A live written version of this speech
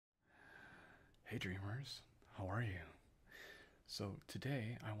Hey dreamers, how are you? So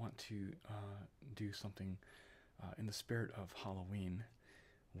today I want to do something in the spirit of Halloween,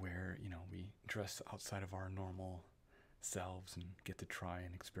 where we dress outside of our normal selves and get to try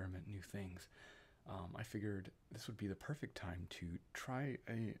and experiment new things. I figured this would be the perfect time to try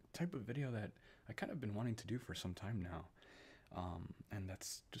a type of video that I kind of been wanting to do for some time now, and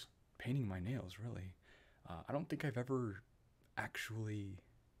that's just painting my nails. Really, I don't think I've ever actually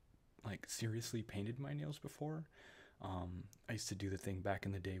like seriously painted my nails before. I used to do the thing back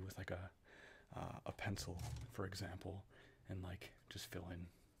in the day with like a pencil, for example, and like just fill in,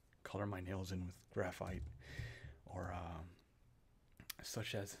 color my nails in with graphite, or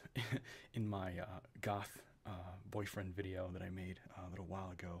such as in my goth boyfriend video that I made a little while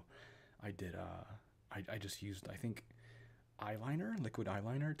ago. I did. I just used, I think, eyeliner, liquid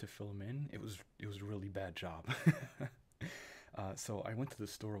eyeliner, to fill them in. It was a really bad job. So I went to the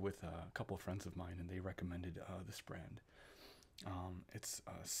store with a couple of friends of mine, and they recommended this brand. It's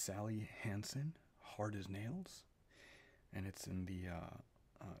Sally Hansen Hard as Nails, and it's in the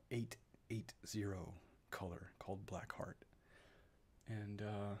 880 color called Black Heart. And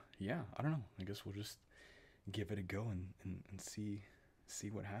yeah, I don't know. I guess we'll just give it a go and see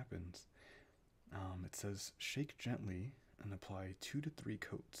what happens. It says shake gently and apply 2 to 3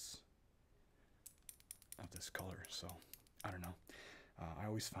 coats of this color. So I don't know. I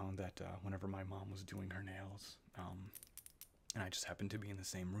always found that whenever my mom was doing her nails, and I just happened to be in the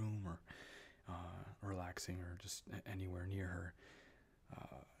same room or relaxing or just anywhere near her,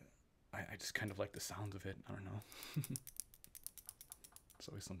 I just kind of like the sound of it. I don't know. It's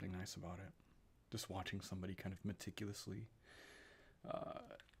always something nice about it. Just watching somebody kind of meticulously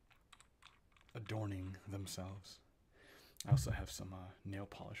adorning themselves. I also have some nail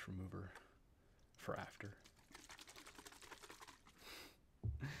polish remover for after.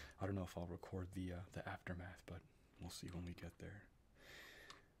 I don't know if I'll record the aftermath, but we'll see when we get there.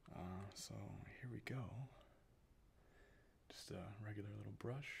 So here we go. Just a regular little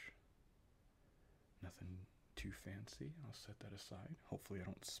brush. Nothing too fancy. I'll set that aside. Hopefully I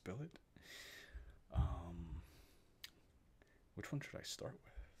don't spill it. Which one should I start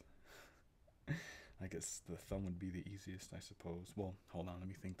with? I guess the thumb would be the easiest, I suppose. Well, hold on, let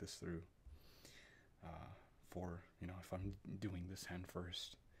me think this through. For, if I'm doing this hand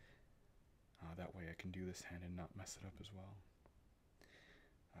first, that way I can do this hand and not mess it up as well.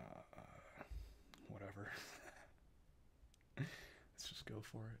 Whatever. Let's just go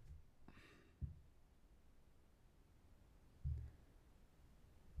for it.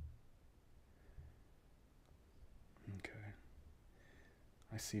 Okay.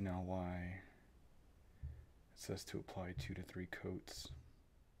 I see now why it says to apply 2 to 3 coats.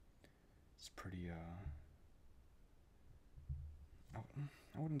 It's pretty, I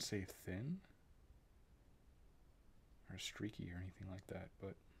wouldn't say thin or streaky or anything like that,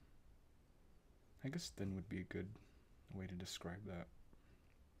 but I guess thin would be a good way to describe that.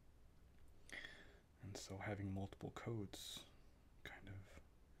 And so having multiple coats kind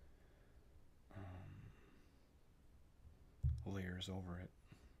of layers over it.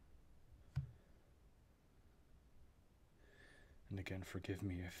 And again, forgive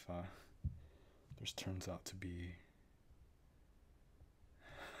me if this turns out to be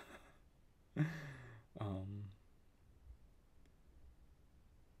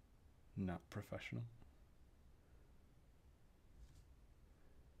not professional,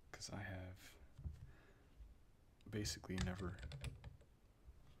 because I have basically never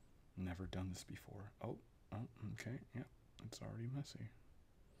done this before. Oh, okay, yeah, it's already messy.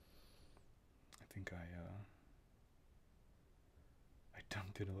 I think I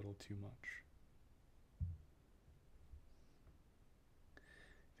dumped it a little too much.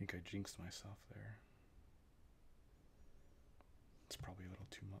 I think I jinxed myself there. It's probably a little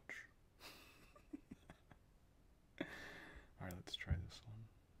too much. Alright, let's try this one.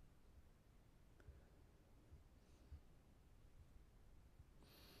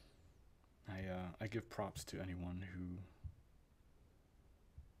 I give props to anyone who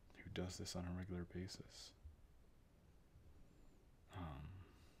does this on a regular basis. I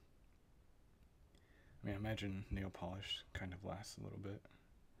mean, I imagine nail polish kind of lasts a little bit,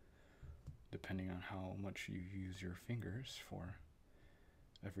 depending on how much you use your fingers for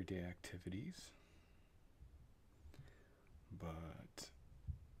everyday activities. But,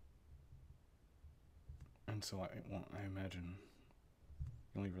 and so I imagine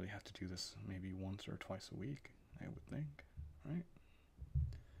you only really have to do this maybe once or twice a week, I would think, right?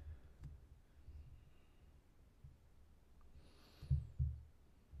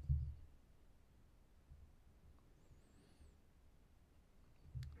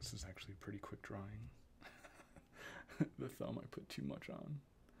 this is actually pretty quick drying. The thumb I put too much on.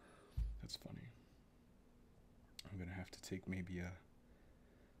 That's funny. I'm gonna have to take maybe a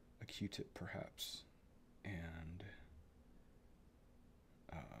Q-tip perhaps and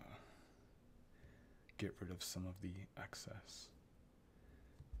get rid of some of the excess.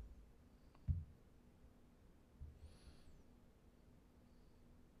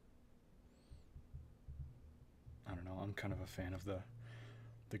 I don't know, I'm kind of a fan of the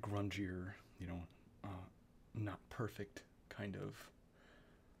grungier, you know, not perfect kind of,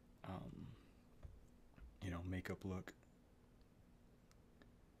 you know, makeup look.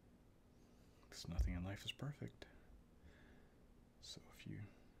 Because nothing in life is perfect. So if you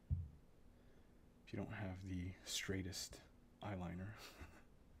don't have the straightest eyeliner,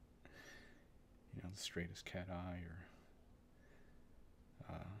 you know, the straightest cat eye,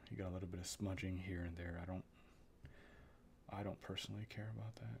 or you got a little bit of smudging here and there, I don't personally care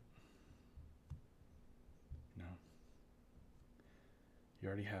about that. You know, you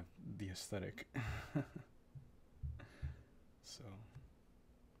already have the aesthetic. So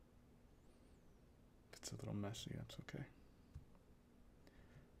if it's a little messy, that's okay.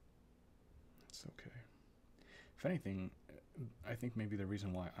 It's okay. If anything, I think maybe the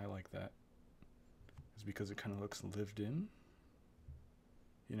reason why I like that is because it kind of looks lived in.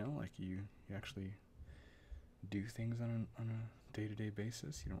 You know, like you actually do things on a day-to-day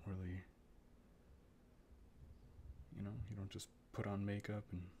basis. You don't really, you know, you don't just put on makeup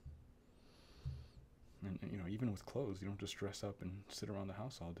and you know, even with clothes, you don't just dress up and sit around the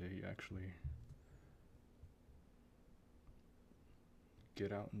house all day. You actually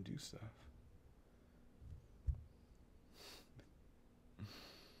get out and do stuff.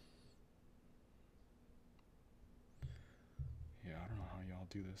 Yeah, I don't know how y'all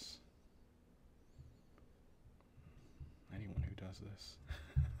do this. Anyone who does this.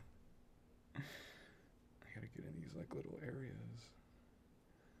 I gotta get in these like little areas.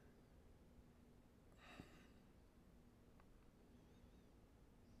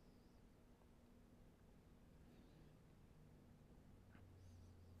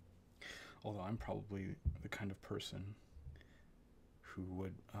 Although I'm probably the kind of person who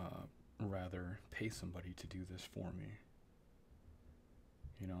would rather pay somebody to do this for me.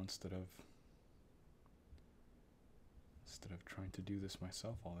 You know, instead of trying to do this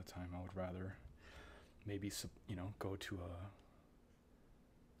myself all the time, I would rather maybe, you know, go to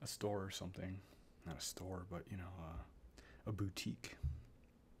a store or something. Not a store, but, you know, a boutique.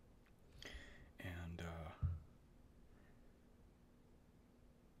 And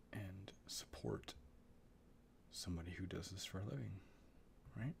support somebody who does this for a living,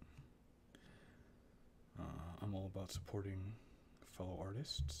 right? I'm all about supporting fellow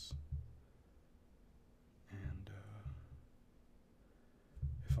artists, and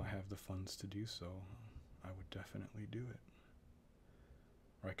if I have the funds to do so, I would definitely do it.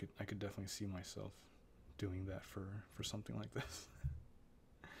 Or I could definitely see myself doing that for something like this.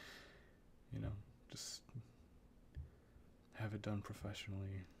 You know, just have it done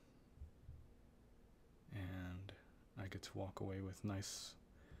professionally, and I get to walk away with nicer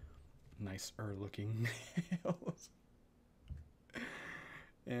looking nails.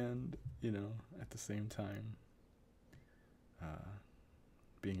 And, you know, at the same time,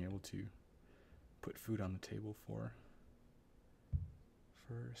 being able to put food on the table for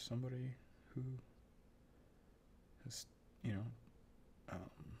somebody who has, you know,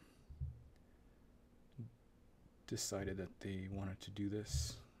 decided that they wanted to do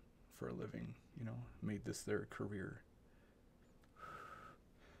this for a living, you know, made this their career,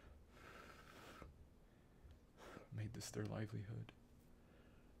 made this their livelihood.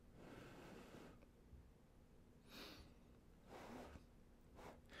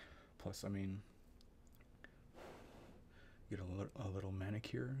 Plus, I mean, get a little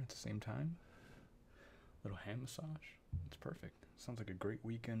manicure at the same time, a little hand massage. It's perfect. Sounds like a great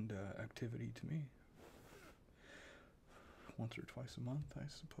weekend activity to me. Once or twice a month, I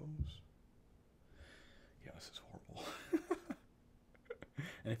suppose. Yeah, this is horrible.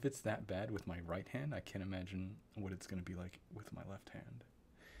 And if it's that bad with my right hand, I can't imagine what it's going to be like with my left hand.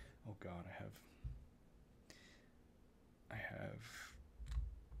 Oh God, I have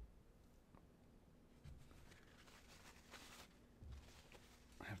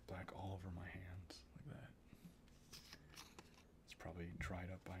black all over my hands like that. It's probably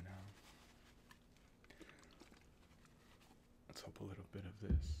dried up by now. Let's hope a little bit of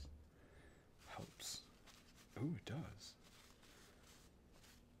this helps. Ooh, it does.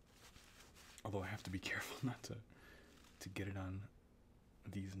 Although I have to be careful not to get it on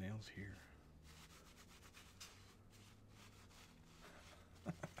these nails here.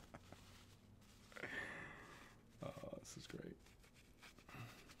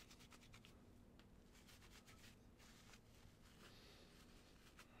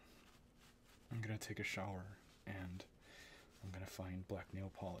 take a shower and I'm gonna find black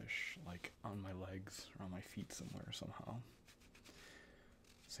nail polish like on my legs or on my feet somewhere somehow.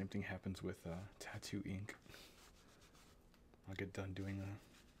 Same thing happens with tattoo ink. I'll get done doing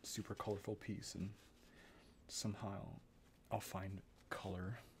a super colorful piece and somehow I'll find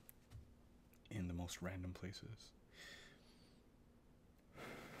color in the most random places.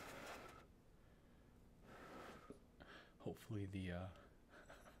 Hopefully the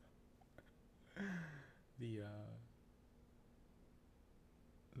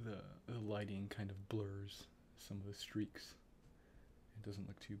lighting kind of blurs some of the streaks. It doesn't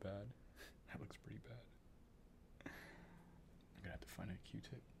look too bad. That looks pretty bad. I'm gonna have to find a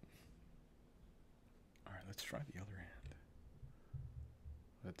Q-tip. Alright, let's try the other hand.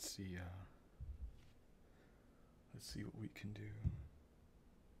 Let's see what we can do.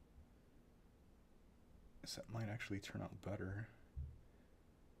 That might actually turn out better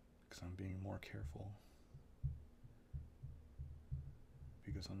because I'm being more careful,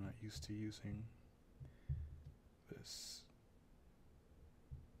 because I'm not used to using this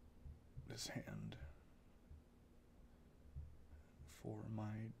hand for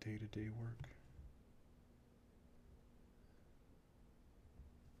my day-to-day work.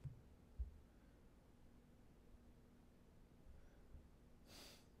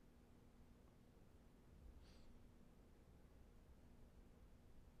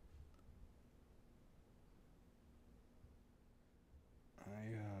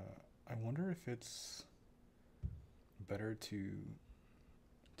 I wonder if it's better to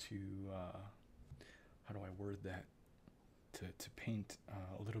how do I word that? To paint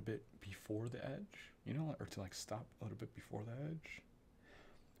a little bit before the edge, you know, or to like stop a little bit before the edge,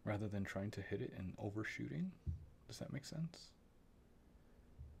 rather than trying to hit it and overshooting. Does that make sense?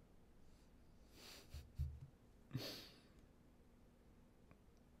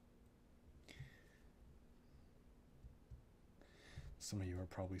 Some of you are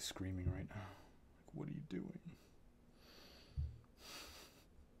probably screaming right now, like, what are you doing?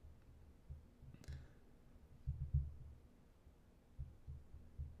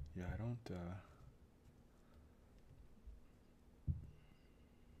 Yeah, I don't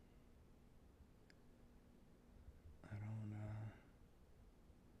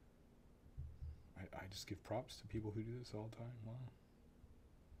I just give props to people who do this all the time. Wow.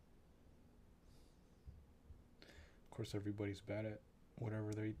 Of course, everybody's bad at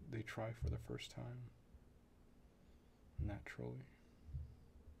whatever they try for the first time. Naturally.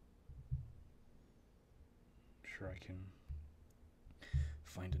 I'm sure I can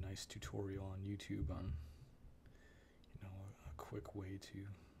find a nice tutorial on YouTube on, you know, a quick way to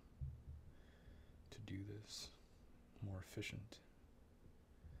do this more efficient.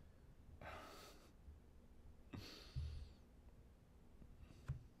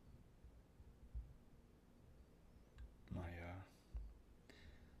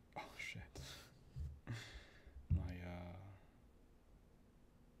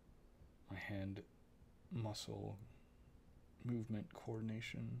 My hand muscle movement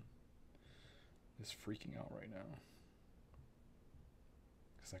coordination is freaking out right now.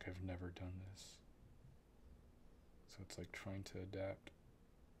 It's like I've never done this. So it's like trying to adapt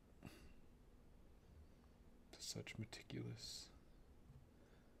to such meticulous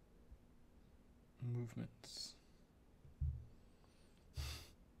movements.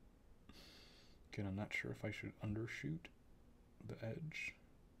 Again, I'm not sure if I should undershoot the edge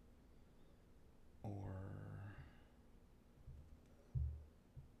or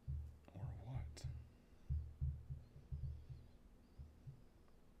what.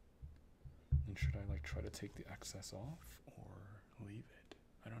 And should I like try to take the excess off or leave it?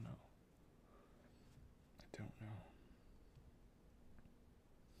 I don't know. I don't know.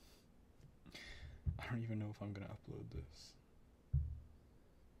 I don't even know if I'm gonna upload this.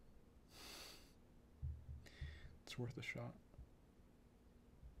 It's worth a shot.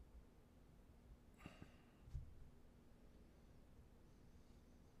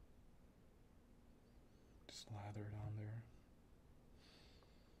 Just lather it on there.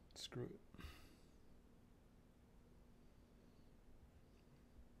 Screw it.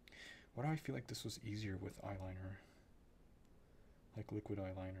 Why do I feel like this was easier with eyeliner? Like liquid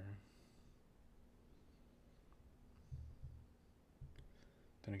eyeliner.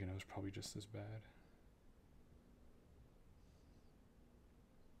 Then again, it was probably just as bad.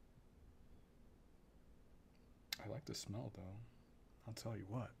 I like the smell though. I'll tell you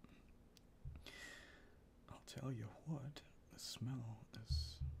what. The smell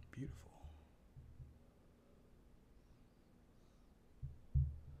is beautiful.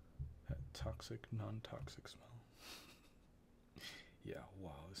 That toxic, non-toxic smell. Yeah,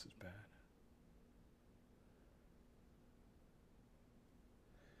 wow, this is bad.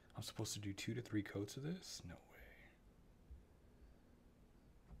 I'm supposed to do 2 to 3 coats of this? No way.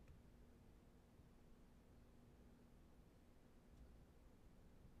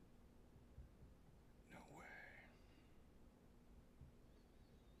 No way.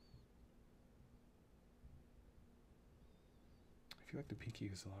 I feel like the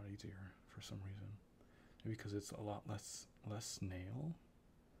pinky is a lot easier for some reason. Maybe because it's a lot less nail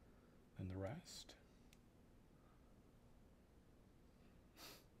than the rest.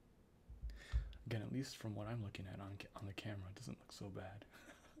 Again, at least from what I'm looking at on the camera, it doesn't look so bad.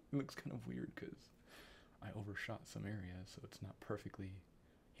 It looks kind of weird because I overshot some areas, so it's not perfectly,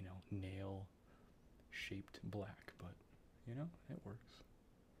 you know, nail shaped black, but you know, it works.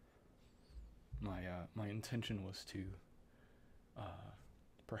 My intention was to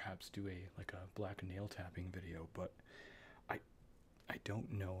perhaps do a black nail tapping video, but I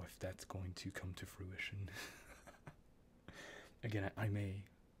don't know if that's going to come to fruition. Again, I may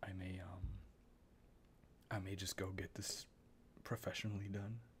just go get this professionally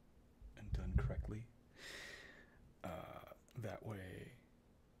done and done correctly. That way,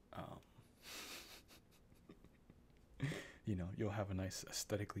 you know, you'll have a nice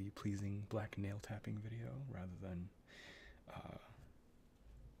aesthetically pleasing black nail tapping video rather than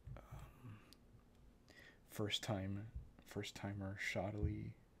first timer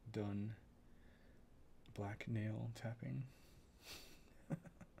shoddily done black nail tapping.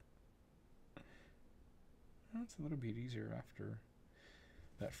 It's a little bit easier after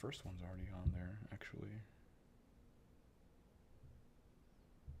that first one's already on there, actually.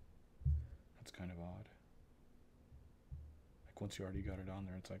 That's kind of odd. Like once you already got it on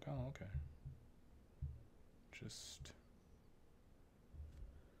there, it's like, oh, okay. Just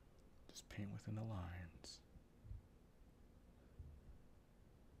paint within the lines.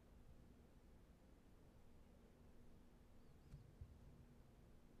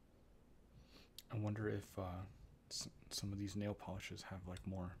 I wonder if some of these nail polishes have like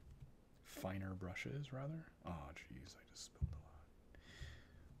more finer brushes, rather. Oh, jeez, I just spilled a lot.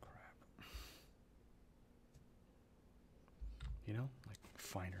 Crap. You know, like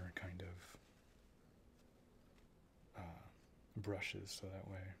finer kind of brushes, so that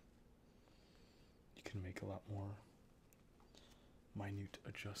way you can make a lot more minute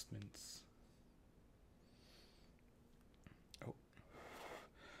adjustments. Oh.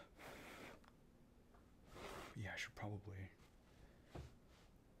 Yeah, I should probably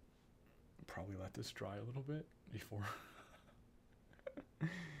let this dry a little bit before,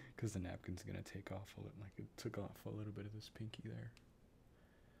 because the napkin's gonna take off a little, like it took off a little bit of this pinky there.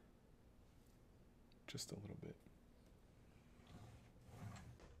 Just a little bit.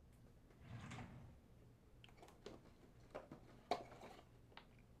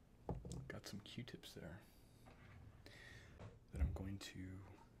 Got some Q-tips there that I'm going to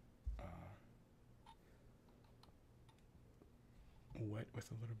wet with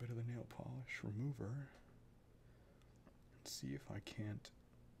a little bit of the nail polish remover and see if I can't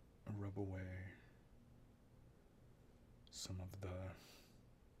rub away some of the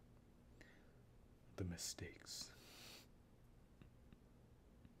mistakes.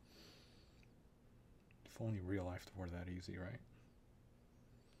 If only real life were that easy, right?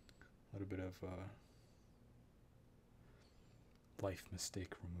 A little bit of life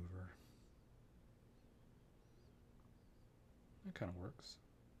mistake remover. That kind of works.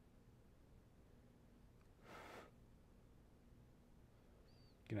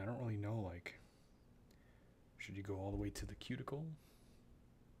 Again, I don't really know, like, should you go all the way to the cuticle?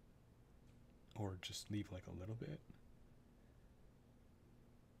 Or just leave like a little bit?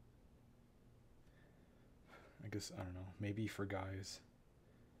 I guess, I don't know, maybe for guys,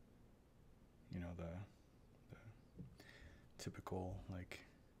 you know, the typical, like,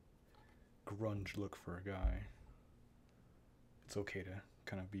 grunge look for a guy. It's okay to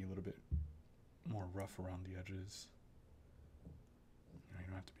kind of be a little bit more rough around the edges. You know, you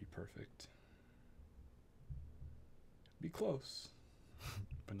don't have to be perfect. Be close,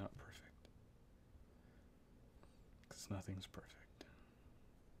 but not perfect. Because nothing's perfect.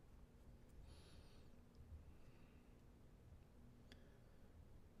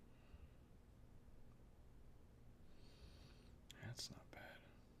 That's not bad.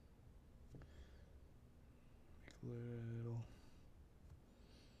 Make little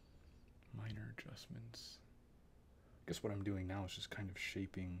minor adjustments. I guess what I'm doing now is just kind of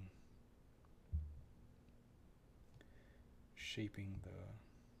shaping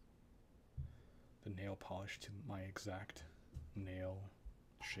the nail polish to my exact nail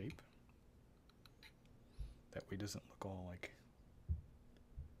shape. That way it doesn't look all like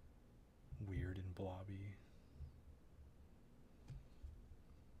weird and blobby.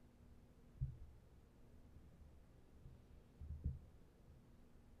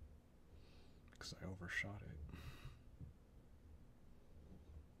 because I overshot it.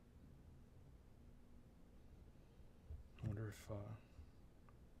 I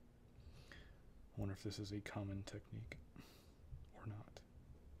wonder if this is a common technique or not.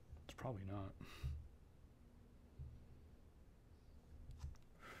 It's probably not.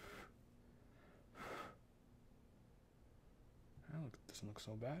 Oh, it doesn't look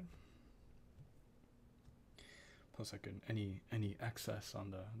so bad. Plus, I can any excess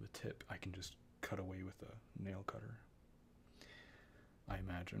on the tip, I can just cut away with a nail cutter, I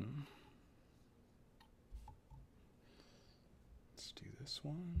imagine. Let's do this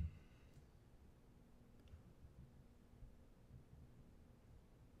one.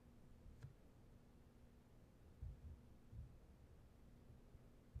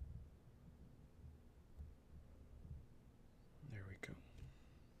 There we go.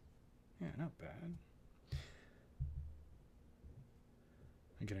 Yeah, not bad.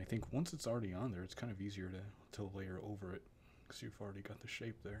 Again, I think once it's already on there, it's kind of easier to layer over it because you've already got the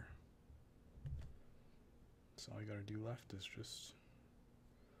shape there. So all you gotta do left is just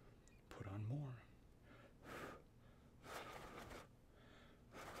put on more.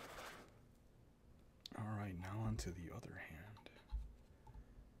 Alright, now onto the other hand.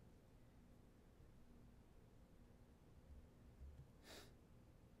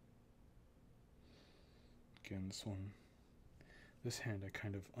 Again, this hand I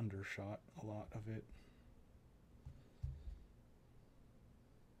kind of undershot a lot of it.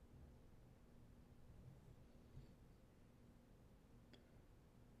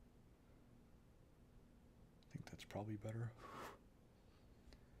 I think that's probably better.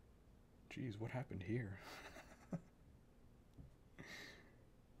 Geez, what happened here?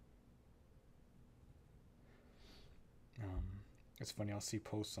 It's funny, I'll see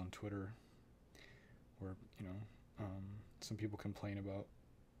posts on Twitter where, some people complain about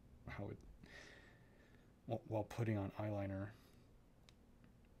how it, while putting on eyeliner,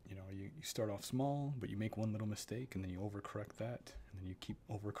 you start off small, but you make one little mistake, and then you overcorrect that, and then you keep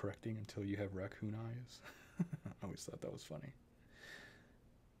overcorrecting until you have raccoon eyes. I always thought that was funny.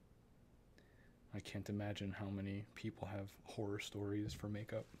 I can't imagine how many people have horror stories for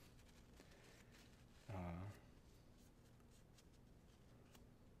makeup.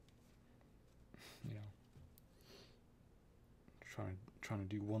 Trying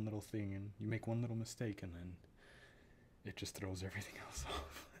to do one little thing, and you make one little mistake, and then it just throws everything else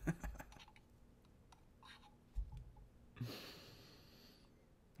off.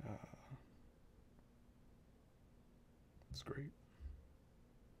 It's great.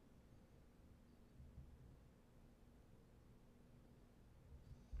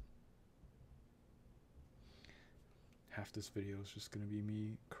 Half this video is just going to be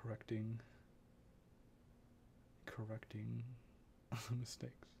me correcting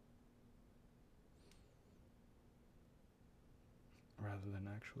mistakes rather than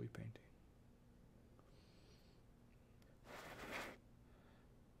actually painting.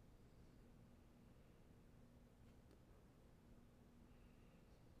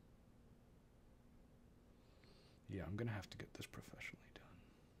 Yeah, I'm gonna have to get this professionally done.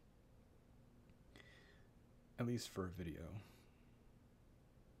 At least for a video.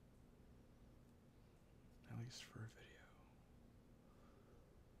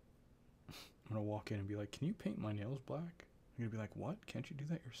 I'm gonna walk in and be like, "Can you paint my nails black?" You're gonna be like, "What? Can't you do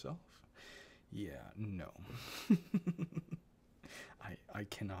that yourself?" Yeah, no. I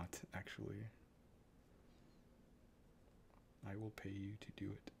cannot, actually. I will pay you to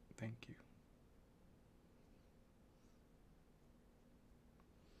do it. Thank you.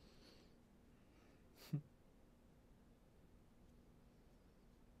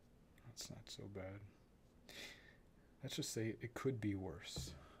 That's not so bad. Let's just say it could be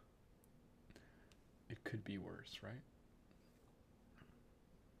worse. It could be worse, right?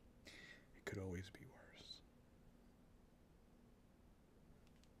 It could always be worse.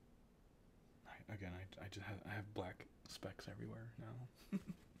 I have black specks everywhere now.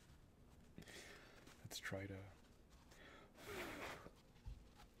 Let's try to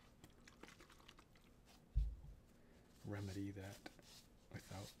remedy that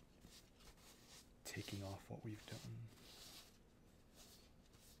without taking off what we've done.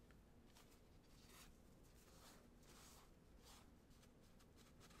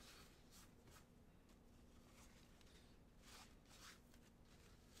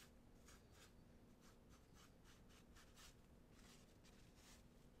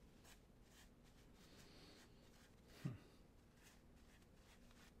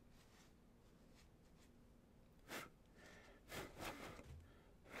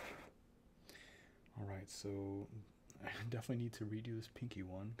 So I definitely need to redo this pinky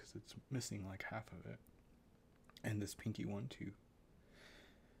one because it's missing like half of it. And this pinky one too.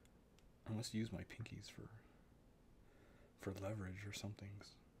 I must use my pinkies for leverage or something.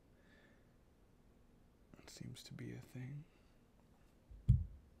 It seems to be a thing.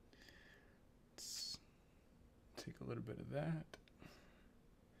 Let's take a little bit of that.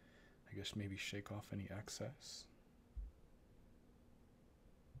 I guess maybe shake off any excess.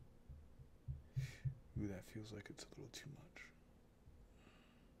 Ooh, that feels like it's a little too much.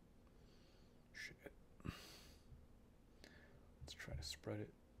 Shit. Let's try to spread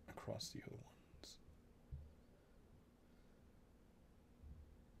it across the other ones.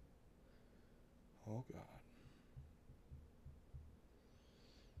 Oh God.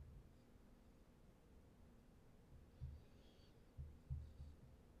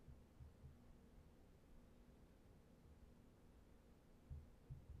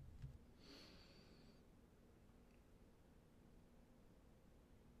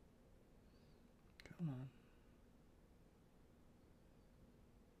 Come on.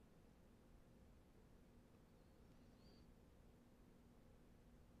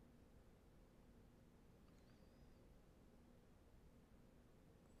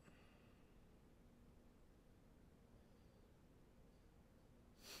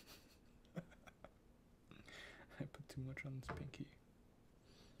 I put too much on this pinky.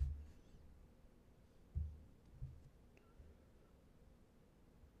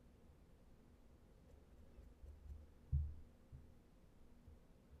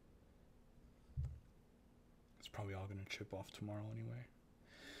 It's probably all gonna chip off tomorrow anyway.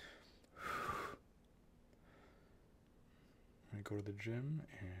 I go to the gym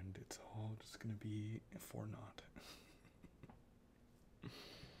and it's all just gonna be for naught.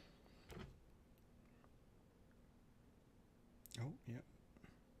 Oh, yeah.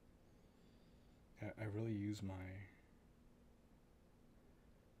 I really use my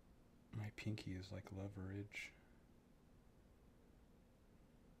pinky as like leverage.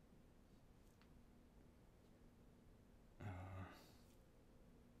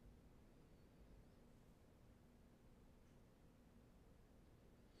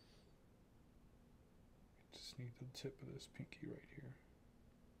 Just need the tip of this pinky right here.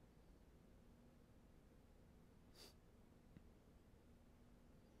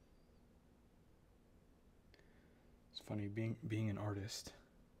 It's funny, being an artist,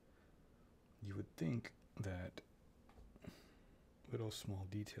 you would think that little small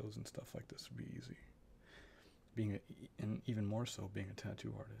details and stuff like this would be easy. And even more so being a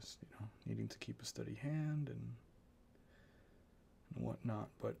tattoo artist, you know, needing to keep a steady hand and whatnot,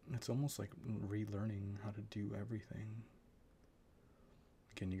 but it's almost like relearning how to do everything.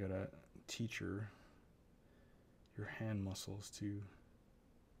 Again, you gotta teach your hand muscles to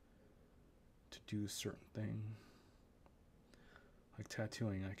do a certain thing. Like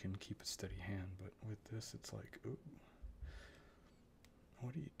tattooing, I can keep a steady hand, but with this, it's like, ooh,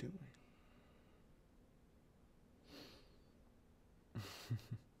 what are you doing?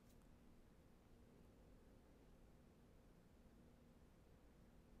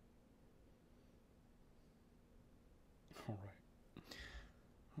 All right.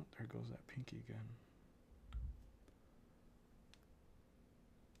 Oh, there goes that pinky again.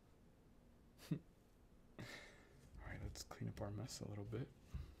 All right, let's clean up our mess a little bit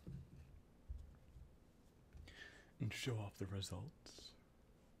and show off the results.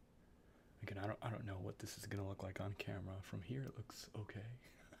 Again, I don't know what this is gonna look like on camera. From here, it looks okay.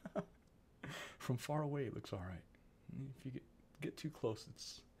 From far away, it looks all right. If you get too close,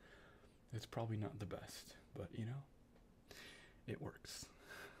 it's probably not the best, but you know, it works.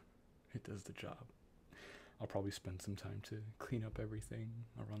 It does the job. I'll probably spend some time to clean up everything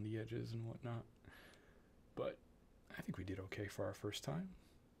around the edges and whatnot, but I think we did okay for our first time.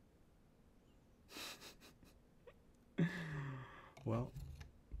 Well,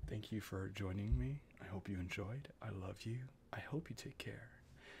 thank you for joining me. I hope you enjoyed. I love you. I hope you take care.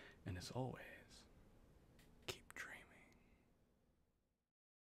 And as always,